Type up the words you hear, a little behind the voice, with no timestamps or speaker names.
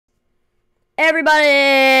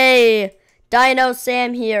Everybody!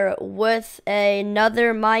 DynoSam here with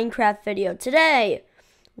another Minecraft video. Today,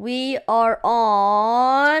 we are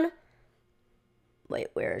on... Wait,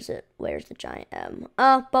 where is it? Where's the giant M?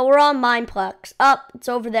 But we're on Mineplex. It's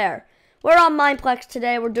over there. We're on Mineplex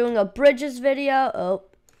today. We're doing a Bridges video.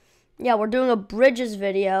 We're doing a Bridges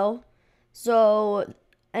video. So,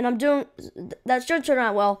 and I'm doing... That should turn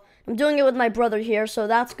out well. I'm doing it with my brother here, so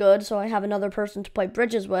that's good. So I have another person to play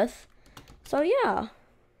Bridges with. So yeah,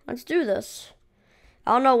 let's do this.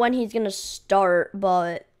 I don't know when he's gonna start,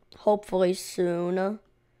 but hopefully soon.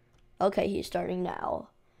 Okay, he's starting now.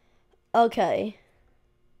 Okay,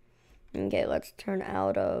 let's turn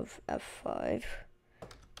out of F5.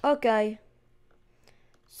 Okay.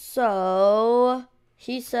 So,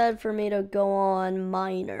 he said for me to go on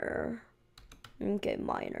miner. Okay,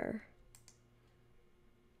 miner.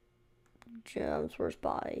 Gems, where's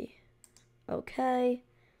buy? Okay.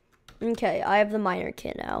 Okay, I have the miner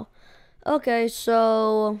kit now. Okay,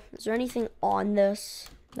 so is there anything on this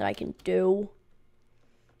that I can do?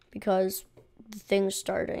 Because the thing's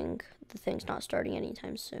not starting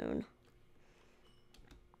anytime soon.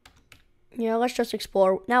 Yeah, let's just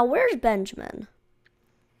explore. Now, where's Benjamin?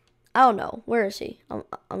 I don't know. Where is he? I'm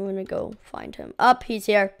gonna go find him. He's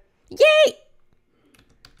here. Yay!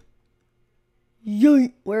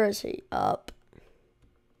 Yay! Where is he? Up.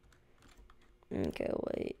 Okay,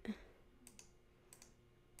 wait.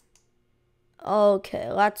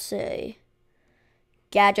 Okay, let's see.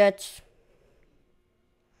 Gadgets.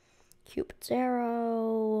 Cupid's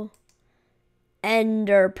arrow.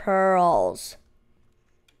 Ender pearls.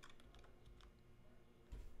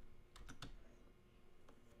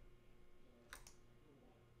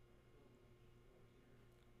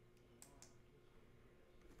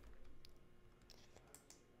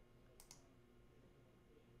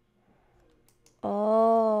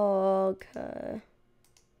 Okay.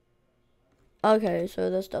 Okay,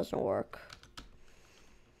 so this doesn't work.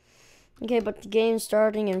 Okay, but the game's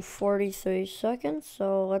starting in 43 seconds,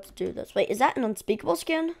 so let's do this. Wait, is that an unspeakable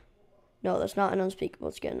skin? No, that's not an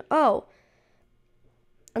unspeakable skin. Oh,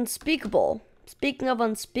 unspeakable. Speaking of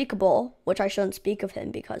unspeakable, which I shouldn't speak of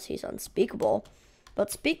him because he's unspeakable,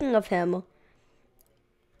 but speaking of him,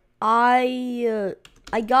 I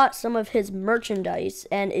got some of his merchandise,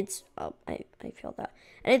 and it's, I feel that,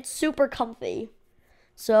 and it's super comfy.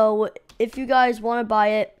 So if you guys want to buy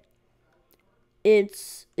it,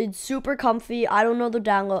 it's super comfy. I don't know the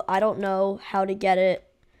download. I don't know how to get it.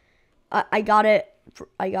 I got it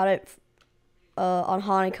on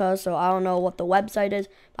Hanukkah, so I don't know what the website is.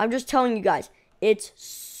 I'm just telling you guys, it's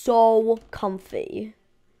so comfy.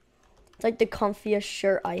 It's like the comfiest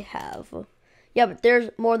shirt I have. Yeah, but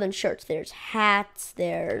there's more than shirts. There's hats.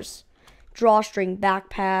 There's drawstring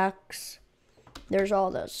backpacks. There's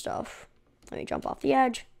all that stuff. Let me jump off the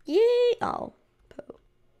edge. Yee! Oh. Poo.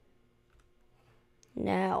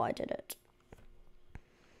 Now I did it.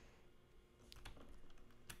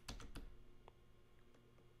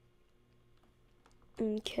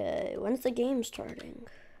 Okay, when's the game starting?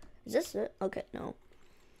 Is this it? Okay, no.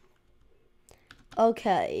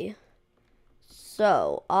 Okay.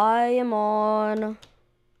 So, I am on...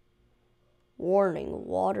 Warning,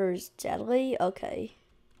 water is deadly? Okay.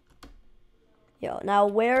 Yo, now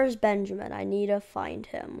where's Benjamin? I need to find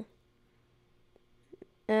him.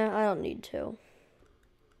 I don't need to.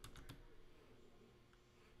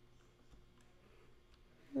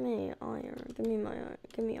 Give me iron. Give me my iron.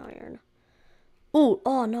 Give me iron. Ooh,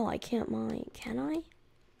 oh no, I can't mine. Can I?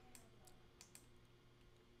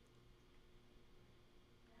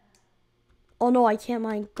 Oh no, I can't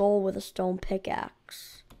mine gold with a stone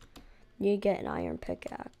pickaxe. You get an iron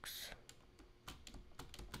pickaxe.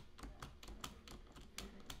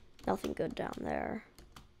 Nothing good down there.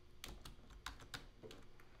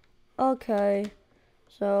 Okay,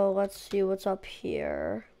 so let's see what's up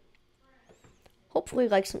here. Hopefully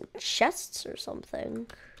like some chests or something.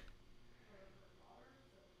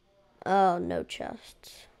 Oh, no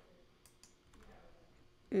chests.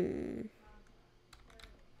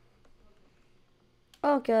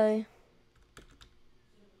 Okay.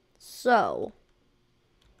 So,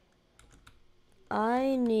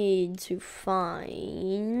 I need to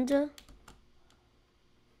find...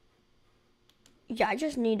 Yeah, I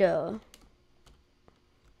just need a...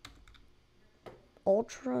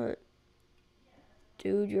 Ultra...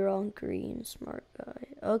 Dude, you're on green, smart guy.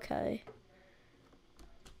 Okay.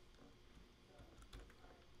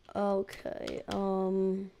 Okay,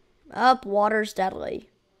 up, water's deadly.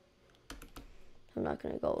 I'm not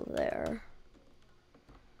gonna go there.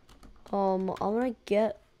 I'm gonna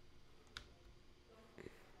get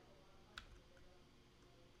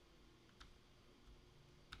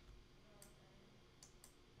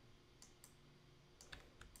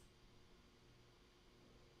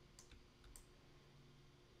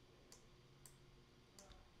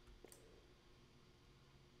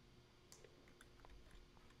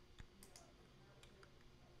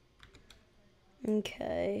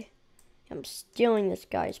Okay. I'm stealing this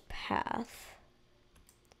guy's path.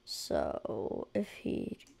 So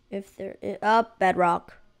if there is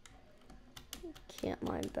bedrock. Can't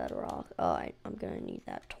mine bedrock. Oh, I'm gonna need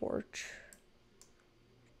that torch.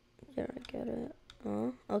 Did I get it?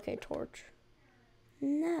 Okay, torch.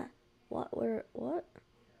 Nah. What? Where? What?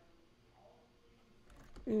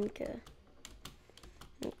 Okay.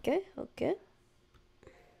 Okay. Okay.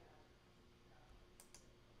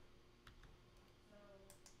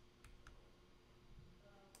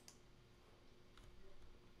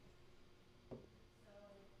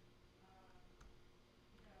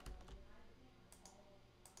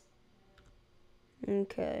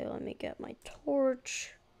 Okay, let me get my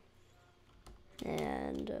torch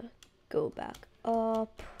and go back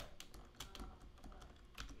up.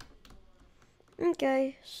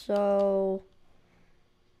 Okay, so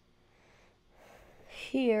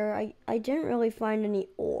here I didn't really find any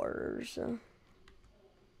ores.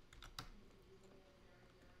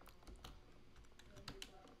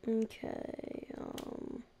 Okay,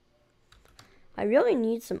 I really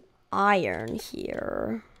need some iron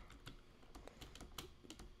here.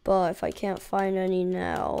 But if I can't find any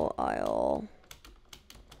now, I'll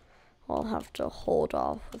have to hold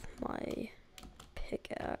off with my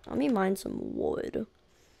pickaxe. Let me mine some wood,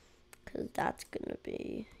 because that's gonna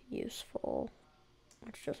be useful.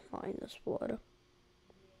 Let's just mine this wood.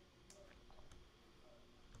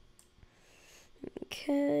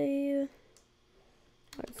 Okay.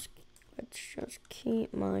 Let's just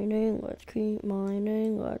keep mining. Let's keep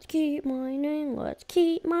mining. Let's keep mining. Let's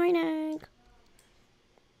keep mining.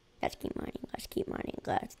 Let's keep mining. Let's keep mining.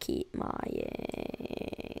 Let's keep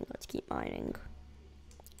mining. Let's keep mining.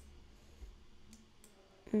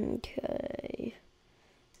 Okay.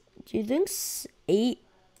 Do you think 8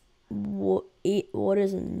 wood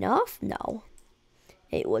is enough? No.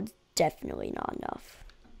 8 wood's definitely not enough.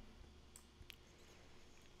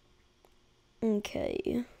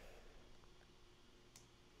 Okay.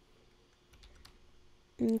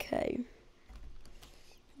 Okay.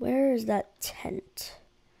 Where is that tent?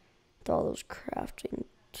 With all those crafting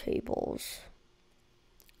tables.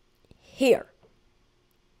 Here.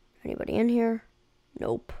 Anybody in here?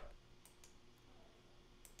 Nope.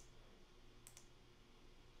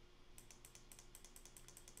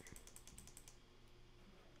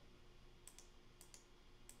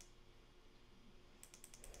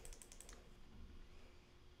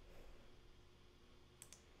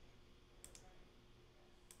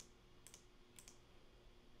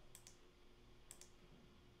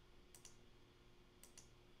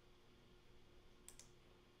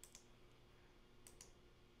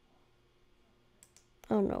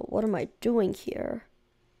 I don't know. What am I doing here?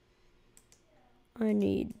 I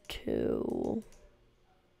need to...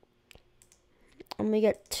 I'm gonna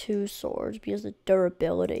get 2 swords because the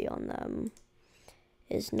durability on them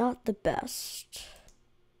is not the best.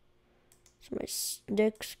 So my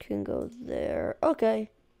sticks can go there.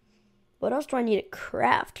 Okay. What else do I need to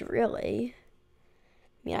craft, really?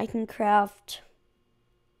 I mean, I can craft...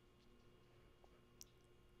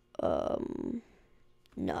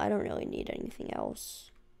 No, I don't really need anything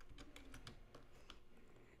else.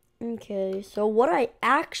 Okay, so what I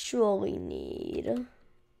actually need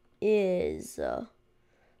is...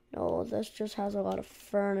 no, this just has a lot of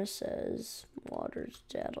furnaces. Water's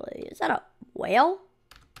deadly. Is that a whale?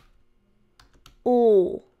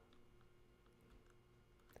 Oh.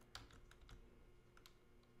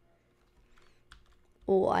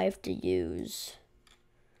 Oh, I have to use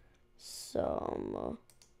some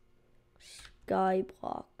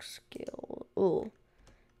skyblock skill. Oh.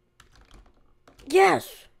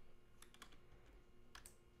 Yes!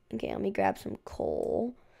 Okay, let me grab some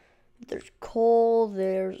coal. There's coal,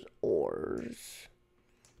 there's ores.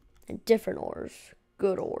 And different ores.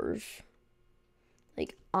 Good ores.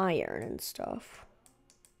 Like iron and stuff.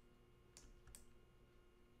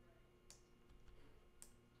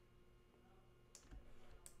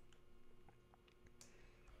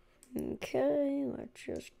 Okay, let's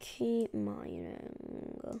just keep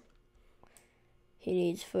mining. He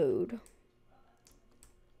needs food.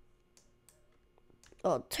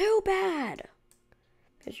 Oh, too bad.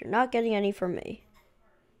 Because you're not getting any from me.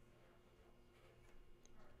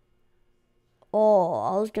 Oh,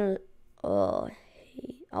 I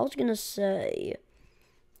was gonna say,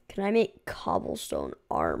 can I make cobblestone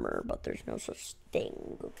armor? But there's no such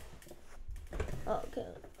thing. Okay,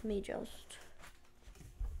 let me just...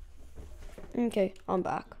 Okay, I'm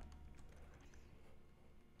back.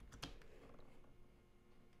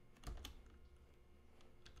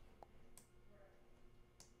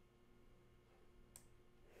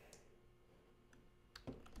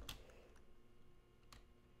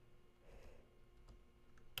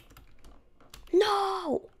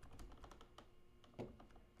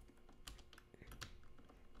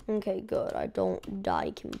 Okay, good. I don't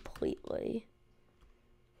die completely.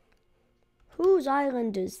 Whose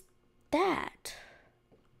island is that?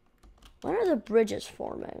 When are the bridges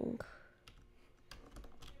forming?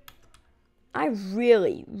 I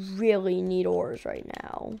really, really need ores right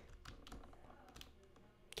now.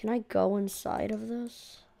 Can I go inside of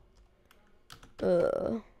this?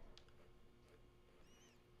 Can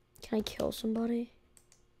I kill somebody?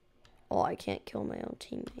 Oh, I can't kill my own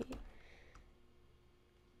teammate.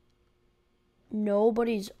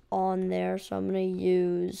 Nobody's on there, so I'm gonna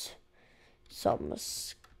use some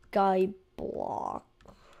sky block.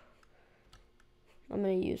 I'm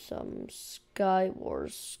gonna use some Sky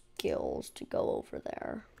Wars skills to go over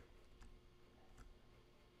there.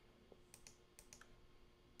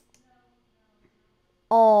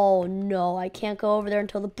 Oh no, I can't go over there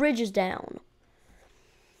until the bridge is down.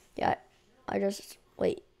 Yeah, I just,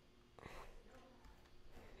 wait.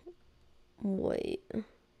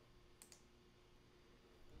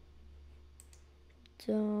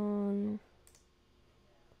 Done.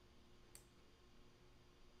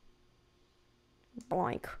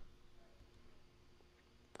 Blank.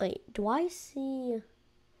 Wait, do I see...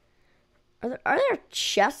 Are there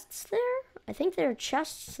chests there? I think there are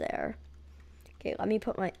chests there. Okay, let me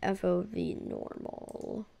put my FOV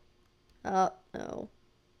normal. No.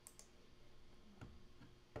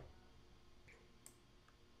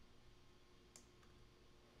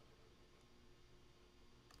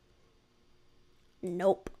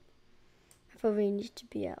 Nope. FOV needs to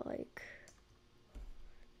be at like...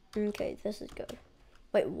 Okay, this is good.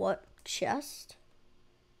 Wait, what? Chest?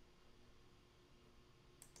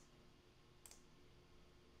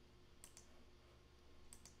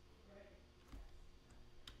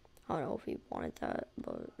 I don't know if he wanted that,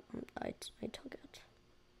 but I took it.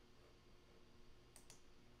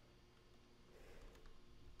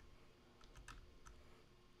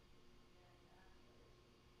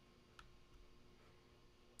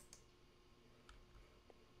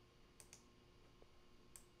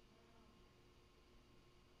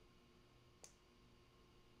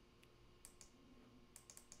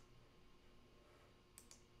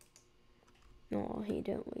 No, he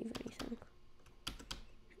didn't leave anything.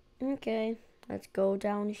 Okay, let's go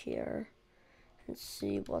down here and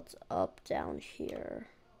see what's up down here.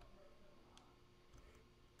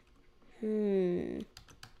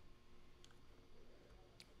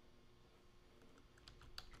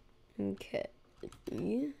 Okay.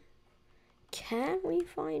 Can we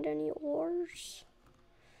find any ores?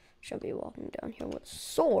 Should be walking down here with a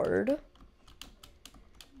sword.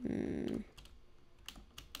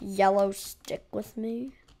 Yellow stick with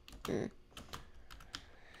me.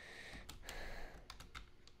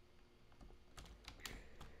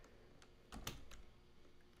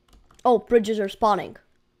 Oh, bridges are spawning.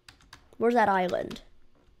 Where's that island?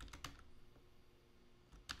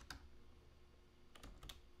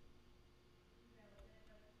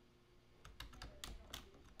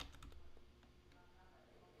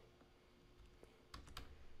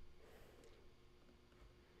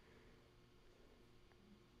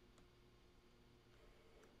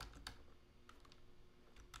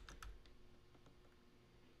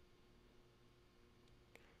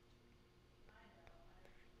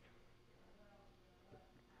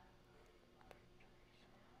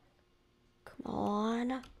 Come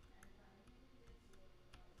on.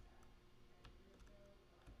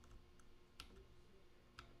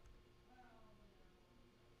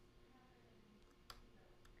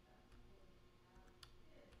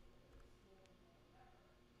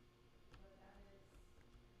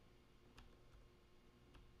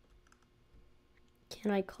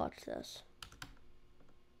 Can I clutch this?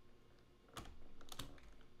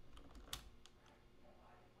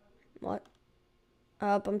 What?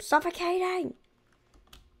 I'm suffocating!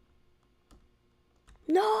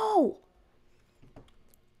 No!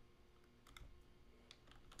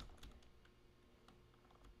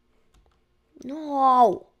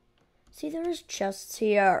 No! See, there is chests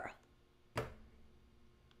here.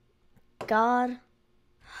 God.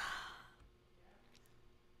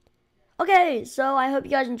 Okay, so I hope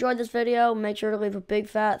you guys enjoyed this video. Make sure to leave a big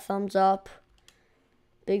fat thumbs up.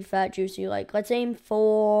 Big fat juicy like. Let's aim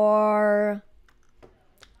for...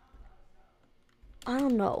 I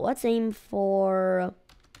don't know. Let's aim for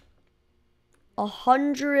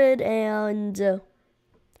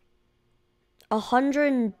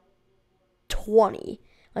 120.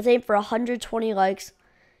 Let's aim for 120 likes.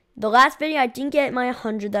 The last video I didn't get my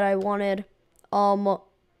 100 that I wanted. But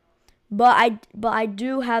I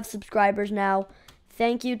do have subscribers now.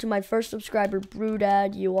 Thank you to my first subscriber,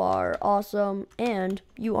 Brewdad. You are awesome, and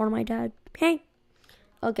you are my dad. Hey.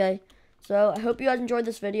 Okay. So I hope you guys enjoyed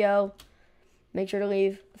this video. Make sure to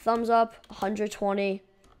leave a thumbs up, 120.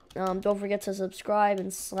 Don't forget to subscribe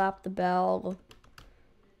and slap the bell.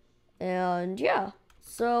 And yeah,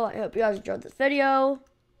 so I hope you guys enjoyed this video.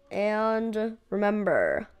 And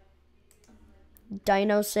remember,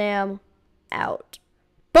 DynoSam out.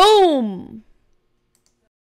 Boom!